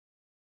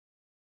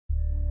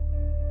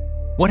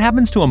What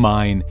happens to a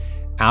mine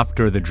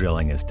after the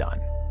drilling is done?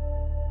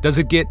 Does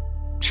it get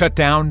shut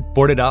down,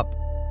 boarded up?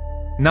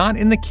 Not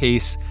in the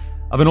case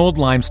of an old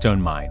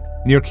limestone mine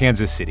near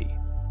Kansas City.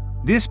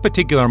 This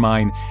particular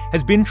mine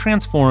has been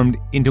transformed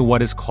into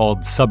what is called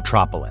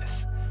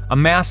SubTropolis, a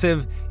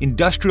massive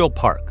industrial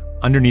park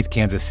underneath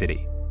Kansas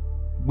City.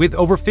 With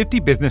over 50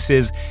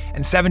 businesses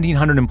and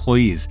 1,700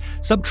 employees,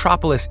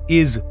 SubTropolis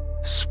is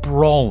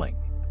sprawling.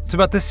 It's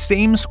about the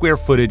same square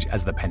footage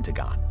as the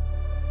Pentagon.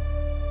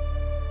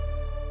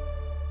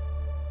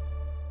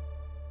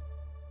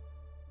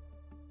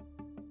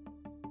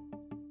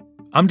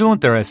 I'm Dylan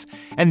Thuras,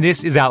 and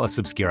this is Atlas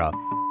Obscura,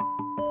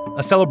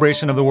 a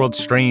celebration of the world's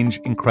strange,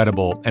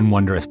 incredible, and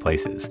wondrous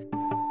places.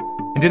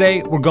 And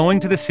today, we're going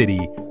to the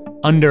city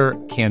under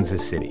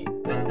Kansas City,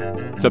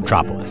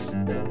 SubTropolis.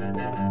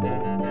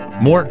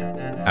 More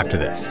after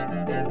this.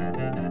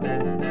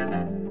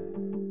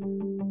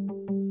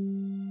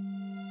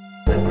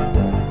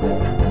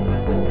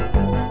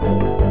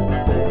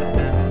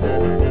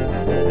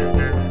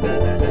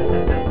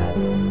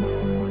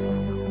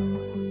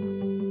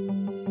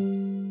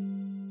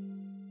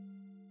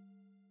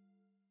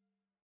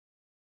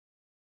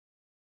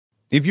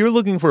 If you're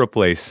looking for a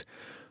place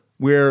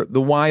where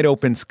the wide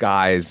open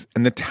skies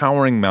and the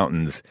towering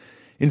mountains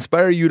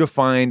inspire you to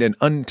find an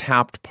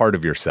untapped part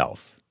of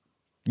yourself,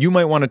 you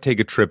might want to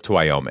take a trip to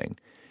Wyoming.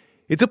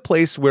 It's a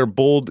place where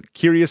bold,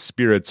 curious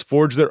spirits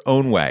forge their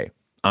own way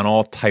on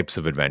all types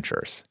of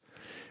adventures.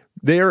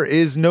 There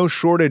is no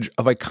shortage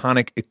of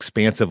iconic,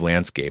 expansive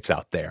landscapes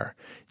out there.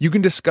 You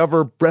can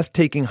discover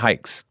breathtaking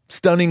hikes,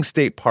 stunning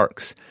state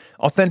parks,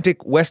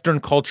 authentic Western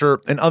culture,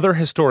 and other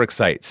historic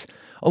sites,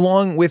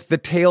 along with the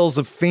tales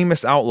of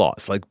famous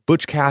outlaws like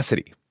Butch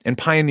Cassidy and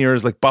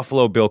pioneers like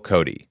Buffalo Bill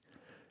Cody.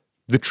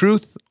 The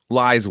truth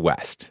lies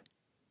west.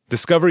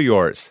 Discover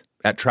yours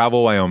at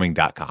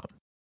travelwyoming.com.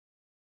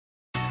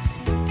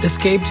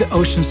 Escape to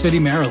Ocean City,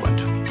 Maryland,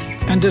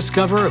 and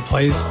discover a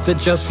place that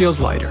just feels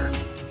lighter,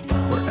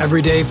 where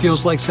every day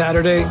feels like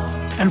Saturday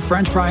and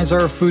French fries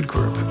are a food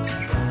group,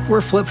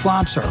 where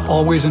flip-flops are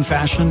always in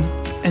fashion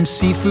and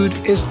seafood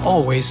is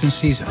always in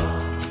season,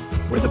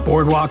 where the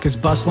boardwalk is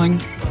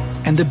bustling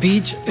and the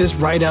beach is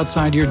right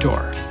outside your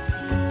door,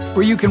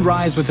 where you can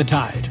rise with the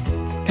tide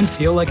and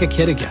feel like a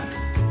kid again.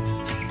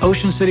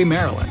 Ocean City,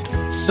 Maryland,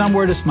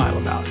 somewhere to smile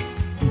about.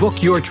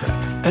 Book your trip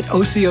at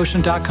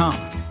OCOcean.com.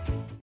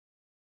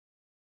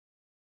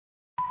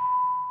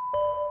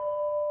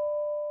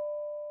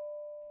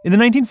 In the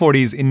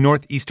 1940s in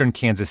northeastern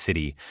Kansas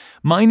City,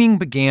 mining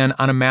began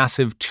on a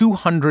massive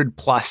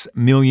 200-plus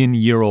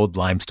million-year-old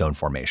limestone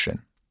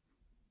formation.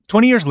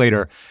 20 years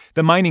later,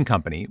 the mining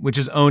company, which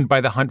is owned by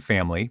the Hunt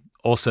family,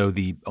 also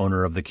the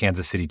owner of the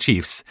Kansas City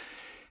Chiefs,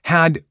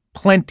 had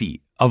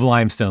plenty of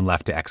limestone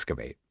left to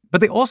excavate.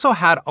 But they also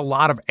had a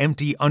lot of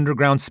empty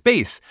underground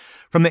space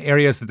from the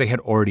areas that they had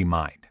already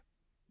mined.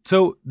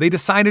 So they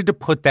decided to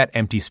put that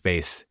empty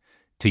space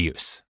to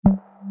use.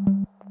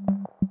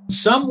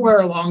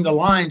 Somewhere along the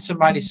line,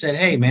 somebody said,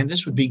 hey, man,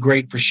 this would be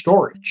great for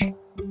storage.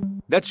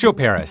 That's Joe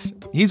Paris.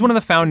 He's one of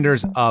the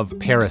founders of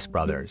Paris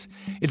Brothers.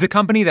 It's a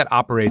company that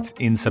operates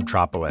in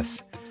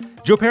SubTropolis.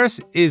 Joe Paris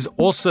is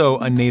also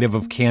a native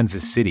of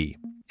Kansas City,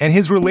 and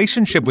his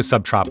relationship with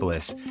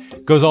SubTropolis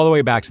goes all the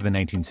way back to the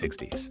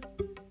 1960s.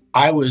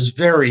 I was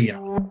very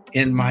young,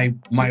 and my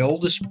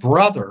oldest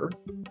brother,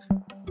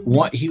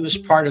 he was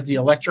part of the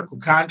electrical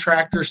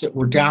contractors that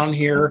were down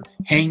here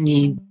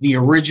hanging the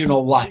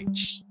original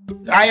lights.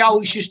 I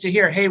always used to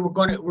hear, hey, we're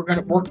going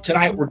to work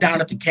tonight. We're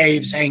down at the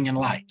caves hanging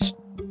lights.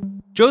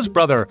 Joe's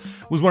brother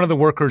was one of the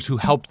workers who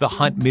helped the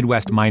Hunt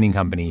Midwest Mining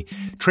Company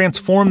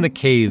transform the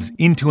caves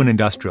into an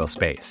industrial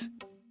space.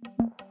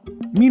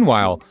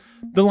 Meanwhile,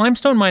 the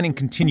limestone mining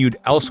continued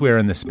elsewhere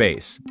in the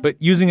space, but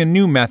using a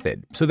new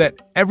method so that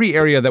every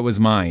area that was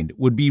mined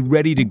would be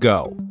ready to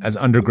go as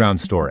underground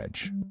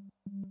storage.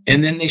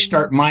 And then they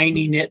start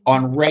mining it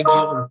on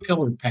regular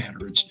pillar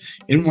patterns.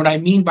 And what I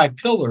mean by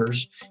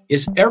pillars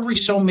is every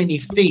so many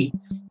feet,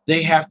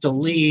 they have to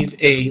leave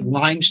a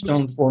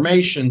limestone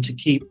formation to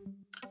keep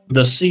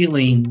the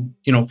ceiling,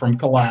 from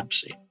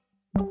collapsing.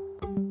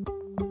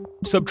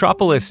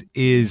 SubTropolis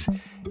is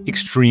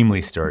extremely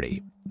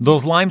sturdy.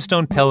 Those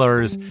limestone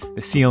pillars,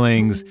 the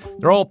ceilings,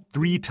 they're all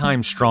 3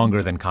 times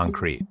stronger than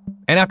concrete.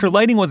 And after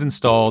lighting was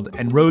installed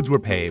and roads were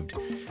paved,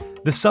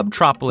 the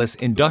SubTropolis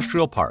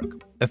Industrial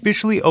Park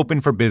officially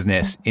opened for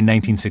business in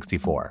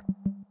 1964.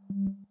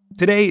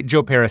 Today,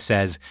 Joe Paris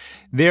says,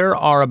 there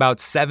are about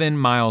 7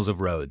 miles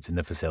of roads in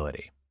the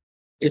facility.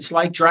 It's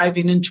like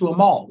driving into a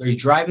mall. You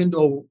drive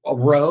into a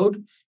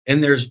road,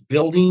 and there's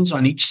buildings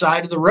on each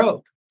side of the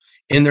road,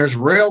 and there's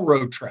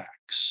railroad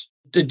tracks.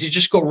 You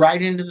just go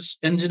right into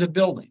the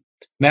building.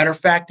 Matter of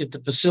fact, at the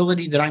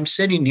facility that I'm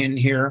sitting in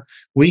here,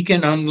 we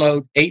can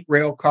unload 8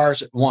 rail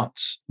cars at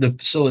once. The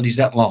facility's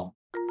that long.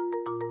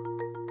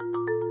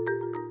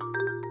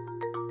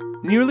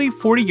 Nearly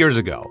 40 years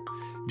ago,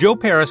 Joe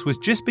Paris was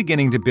just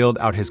beginning to build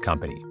out his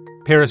company,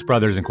 Paris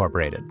Brothers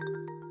Incorporated.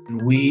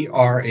 We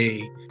are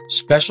a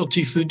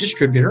specialty food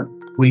distributor.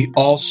 We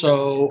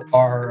also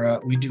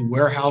we do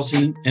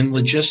warehousing and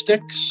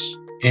logistics,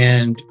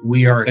 and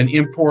we are an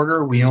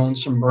importer. We own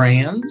some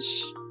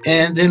brands,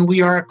 and then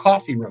we are a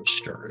coffee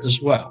roaster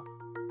as well.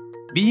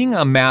 Being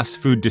a mass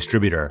food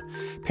distributor,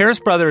 Paris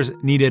Brothers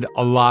needed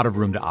a lot of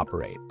room to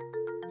operate.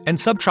 And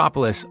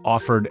SubTropolis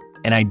offered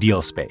an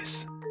ideal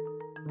space.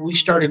 We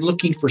started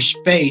looking for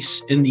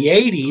space in the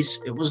 80s.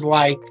 It was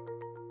like,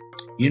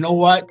 you know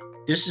what?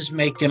 This is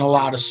making a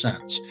lot of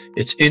sense.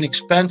 It's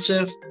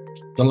inexpensive.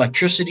 The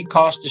electricity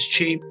cost is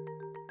cheap,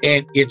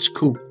 and it's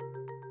cool.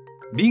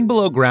 Being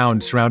below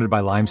ground surrounded by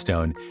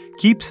limestone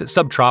keeps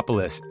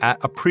SubTropolis at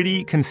a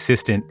pretty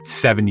consistent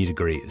 70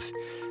 degrees.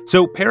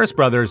 So Paris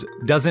Brothers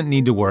doesn't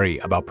need to worry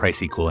about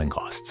pricey cooling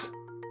costs.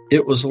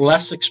 It was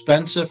less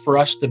expensive for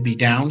us to be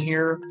down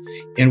here,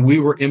 and we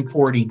were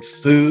importing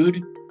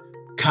food.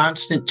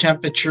 Constant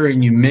temperature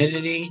and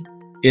humidity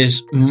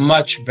is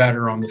much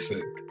better on the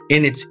food.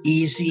 And it's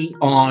easy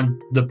on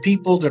the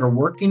people that are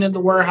working in the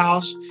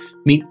warehouse.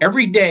 I mean,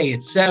 every day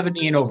it's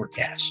 70 and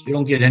overcast. You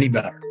don't get any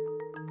better.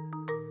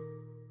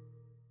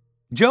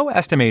 Joe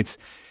estimates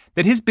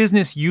that his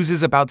business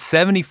uses about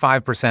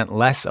 75%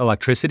 less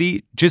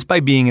electricity just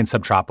by being in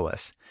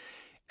SubTropolis.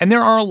 And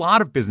there are a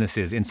lot of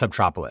businesses in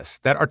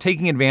SubTropolis that are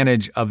taking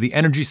advantage of the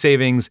energy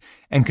savings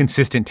and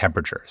consistent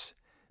temperatures.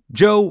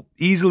 Joe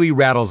easily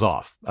rattles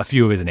off a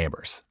few of his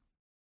neighbors.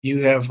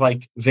 You have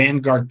like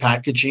Vanguard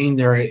Packaging.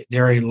 They're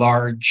a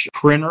large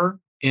printer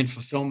and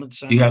fulfillment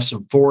center. You have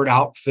some Ford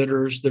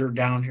Outfitters that are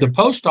down here. The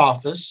post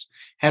office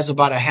has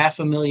about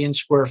 500,000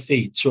 square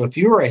feet. So if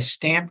you're a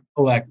stamp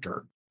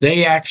collector,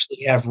 they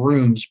actually have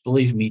rooms,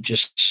 believe me,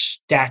 just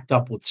stacked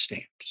up with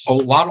stamps. A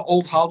lot of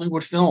old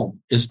Hollywood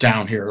film is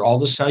down here. All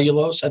the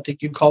cellulose, I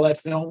think you'd call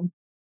that film.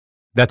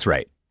 That's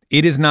right.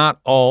 It is not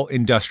all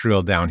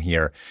industrial down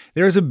here.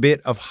 There is a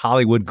bit of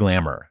Hollywood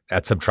glamour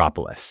at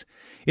SubTropolis.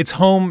 It's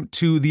home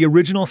to the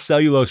original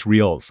cellulose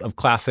reels of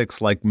classics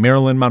like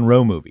Marilyn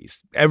Monroe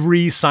movies,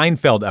 every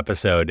Seinfeld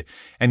episode,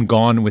 and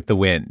Gone with the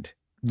Wind.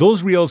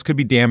 Those reels could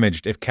be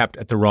damaged if kept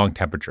at the wrong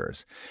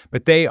temperatures,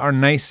 but they are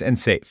nice and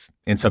safe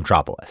in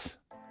SubTropolis.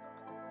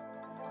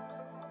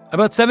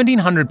 About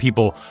 1,700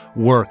 people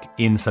work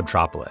in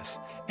SubTropolis,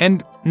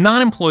 and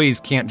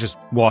non-employees can't just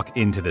walk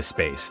into the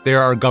space.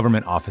 There are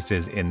government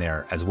offices in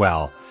there as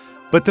well.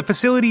 But the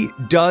facility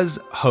does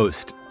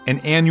host an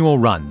annual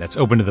run that's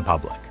open to the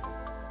public.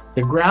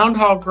 The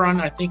Groundhog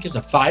Run, I think, is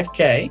a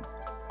 5K,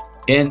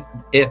 and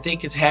I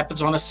think it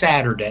happens on a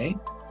Saturday,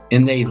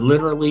 and they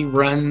literally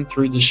run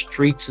through the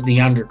streets of the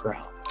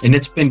underground, and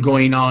it's been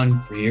going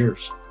on for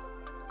years.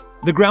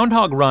 The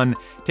Groundhog Run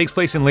takes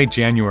place in late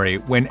January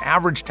when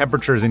average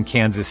temperatures in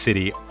Kansas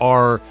City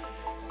are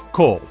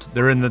cold.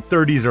 They're in the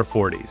 30s or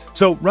 40s.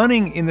 So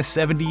running in the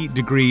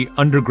 70-degree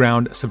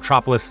underground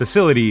SubTropolis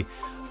facility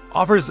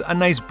offers a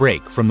nice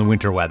break from the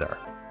winter weather.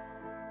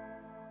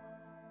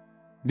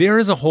 There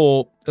is a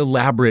whole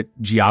elaborate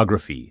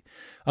geography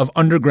of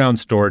underground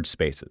storage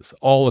spaces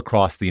all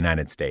across the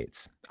United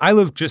States. I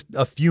live just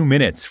a few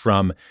minutes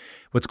from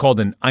what's called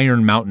an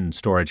Iron Mountain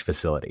storage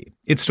facility.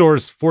 It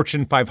stores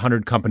Fortune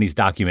 500 companies'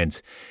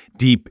 documents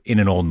deep in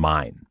an old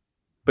mine.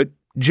 But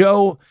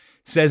Joe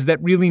says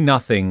that really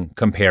nothing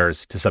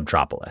compares to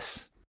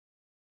SubTropolis.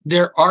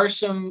 There are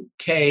some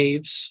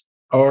caves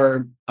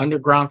or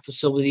underground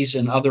facilities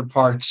in other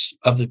parts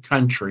of the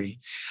country.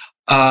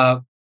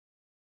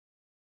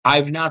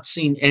 I've not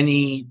seen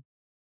any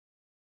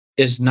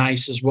as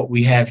nice as what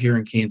we have here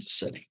in Kansas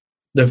City.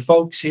 The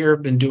folks here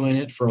have been doing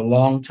it for a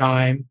long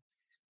time,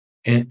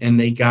 and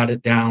they got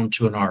it down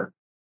to an art.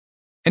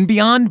 And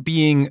beyond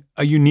being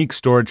a unique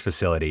storage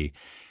facility,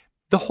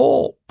 the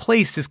whole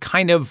place is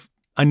kind of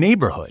a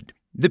neighborhood.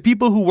 The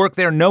people who work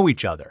there know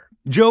each other.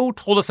 Joe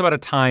told us about a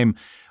time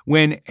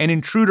when an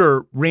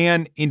intruder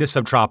ran into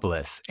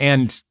SubTropolis,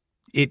 and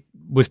it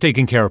was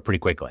taken care of pretty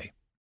quickly.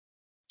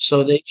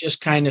 So they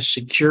just kind of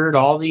secured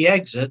all the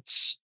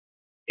exits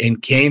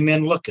and came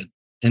in looking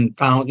and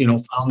found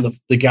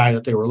the guy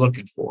that they were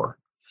looking for.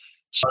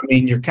 So, I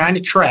mean, you're kind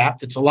of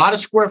trapped. It's a lot of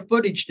square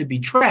footage to be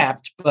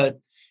trapped, but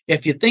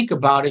if you think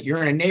about it,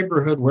 you're in a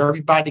neighborhood where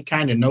everybody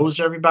kind of knows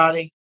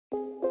everybody.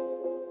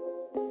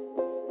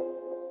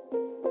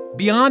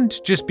 Beyond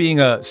just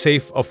being a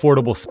safe,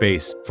 affordable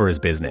space for his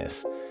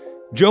business,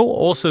 Joe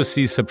also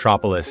sees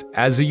SubTropolis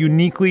as a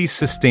uniquely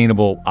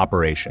sustainable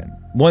operation,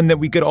 one that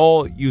we could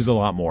all use a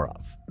lot more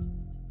of.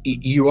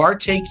 You are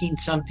taking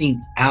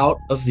something out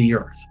of the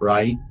earth,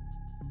 right?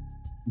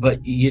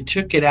 But you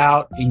took it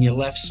out and you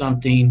left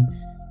something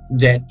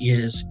that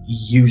is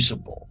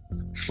usable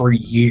for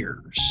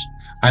years.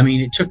 I mean,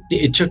 it took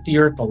the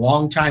earth a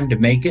long time to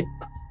make it.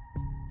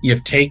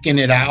 You've taken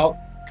it out,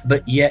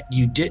 but yet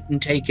you didn't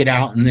take it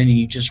out and then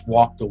you just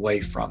walked away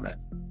from it.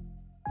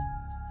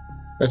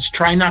 Let's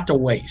try not to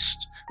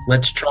waste.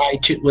 Let's try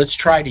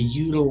to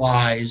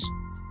utilize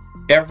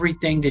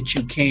everything that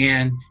you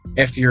can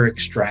if you're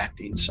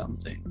extracting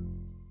something.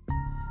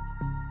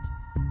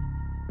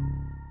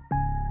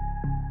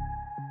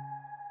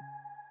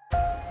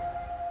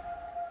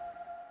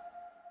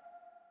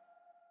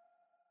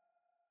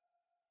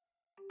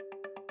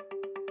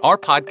 Our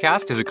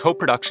podcast is a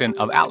co-production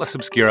of Atlas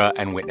Obscura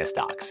and Witness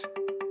Docs.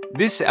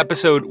 This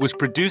episode was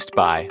produced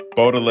by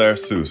Baudelaire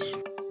Seuss.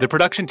 The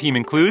production team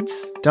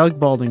includes Doug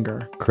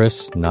Baldinger,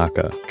 Chris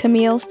Naka,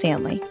 Camille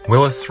Stanley,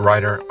 Willis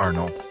Ryder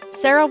Arnold,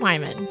 Sarah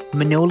Wyman,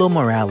 Manolo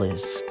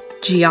Morales,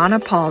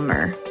 Gianna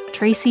Palmer,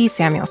 Tracy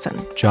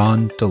Samuelson,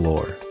 John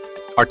Delore.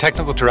 Our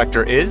technical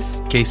director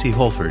is Casey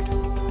Holford.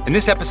 And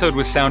this episode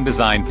was sound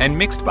designed and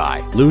mixed by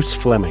Luce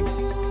Fleming.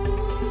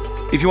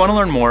 If you want to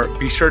learn more,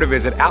 be sure to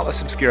visit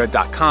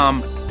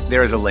atlasobscura.com.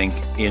 There is a link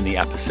in the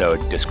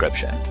episode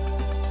description.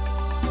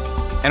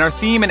 And our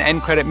theme and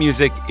end credit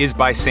music is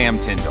by Sam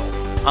Tyndall.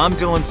 I'm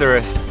Dylan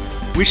Thuris,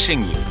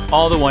 wishing you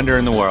all the wonder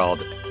in the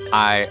world.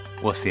 I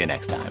will see you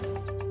next time.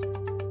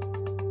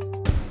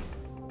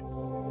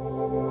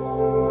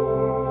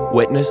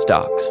 Witness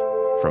Docs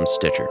from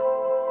Stitcher.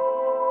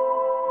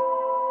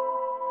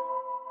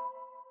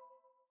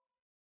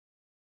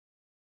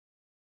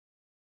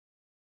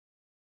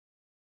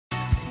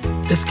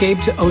 Escape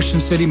to Ocean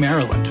City,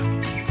 Maryland,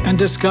 and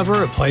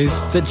discover a place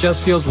that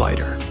just feels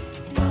lighter,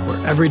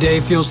 where every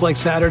day feels like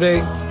Saturday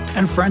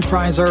and French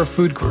fries are a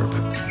food group,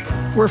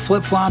 where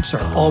flip-flops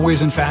are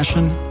always in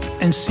fashion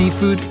and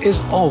seafood is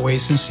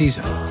always in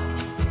season,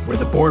 where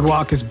the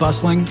boardwalk is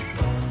bustling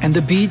and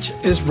the beach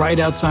is right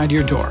outside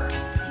your door,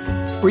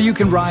 where you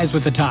can rise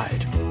with the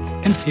tide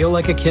and feel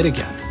like a kid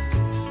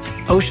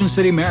again. Ocean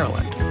City,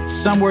 Maryland,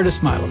 somewhere to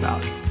smile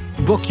about.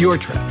 Book your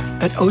trip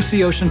at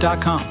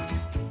OCOcean.com.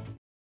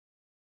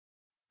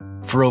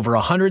 For over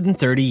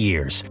 130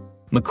 years,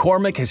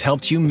 McCormick has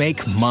helped you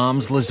make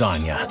Mom's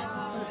lasagna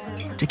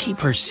to keep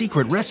her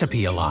secret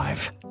recipe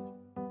alive.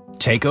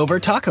 Take over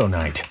taco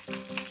night.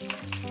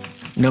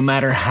 No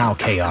matter how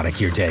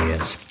chaotic your day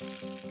is.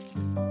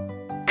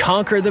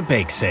 Conquer the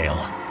bake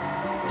sale,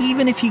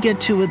 even if you get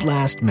to it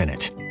last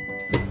minute.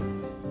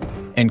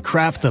 And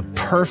craft the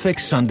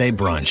perfect Sunday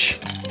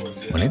brunch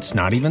when it's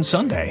not even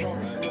Sunday.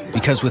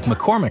 Because with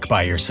McCormick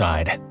by your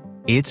side,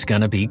 it's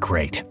gonna be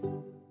great.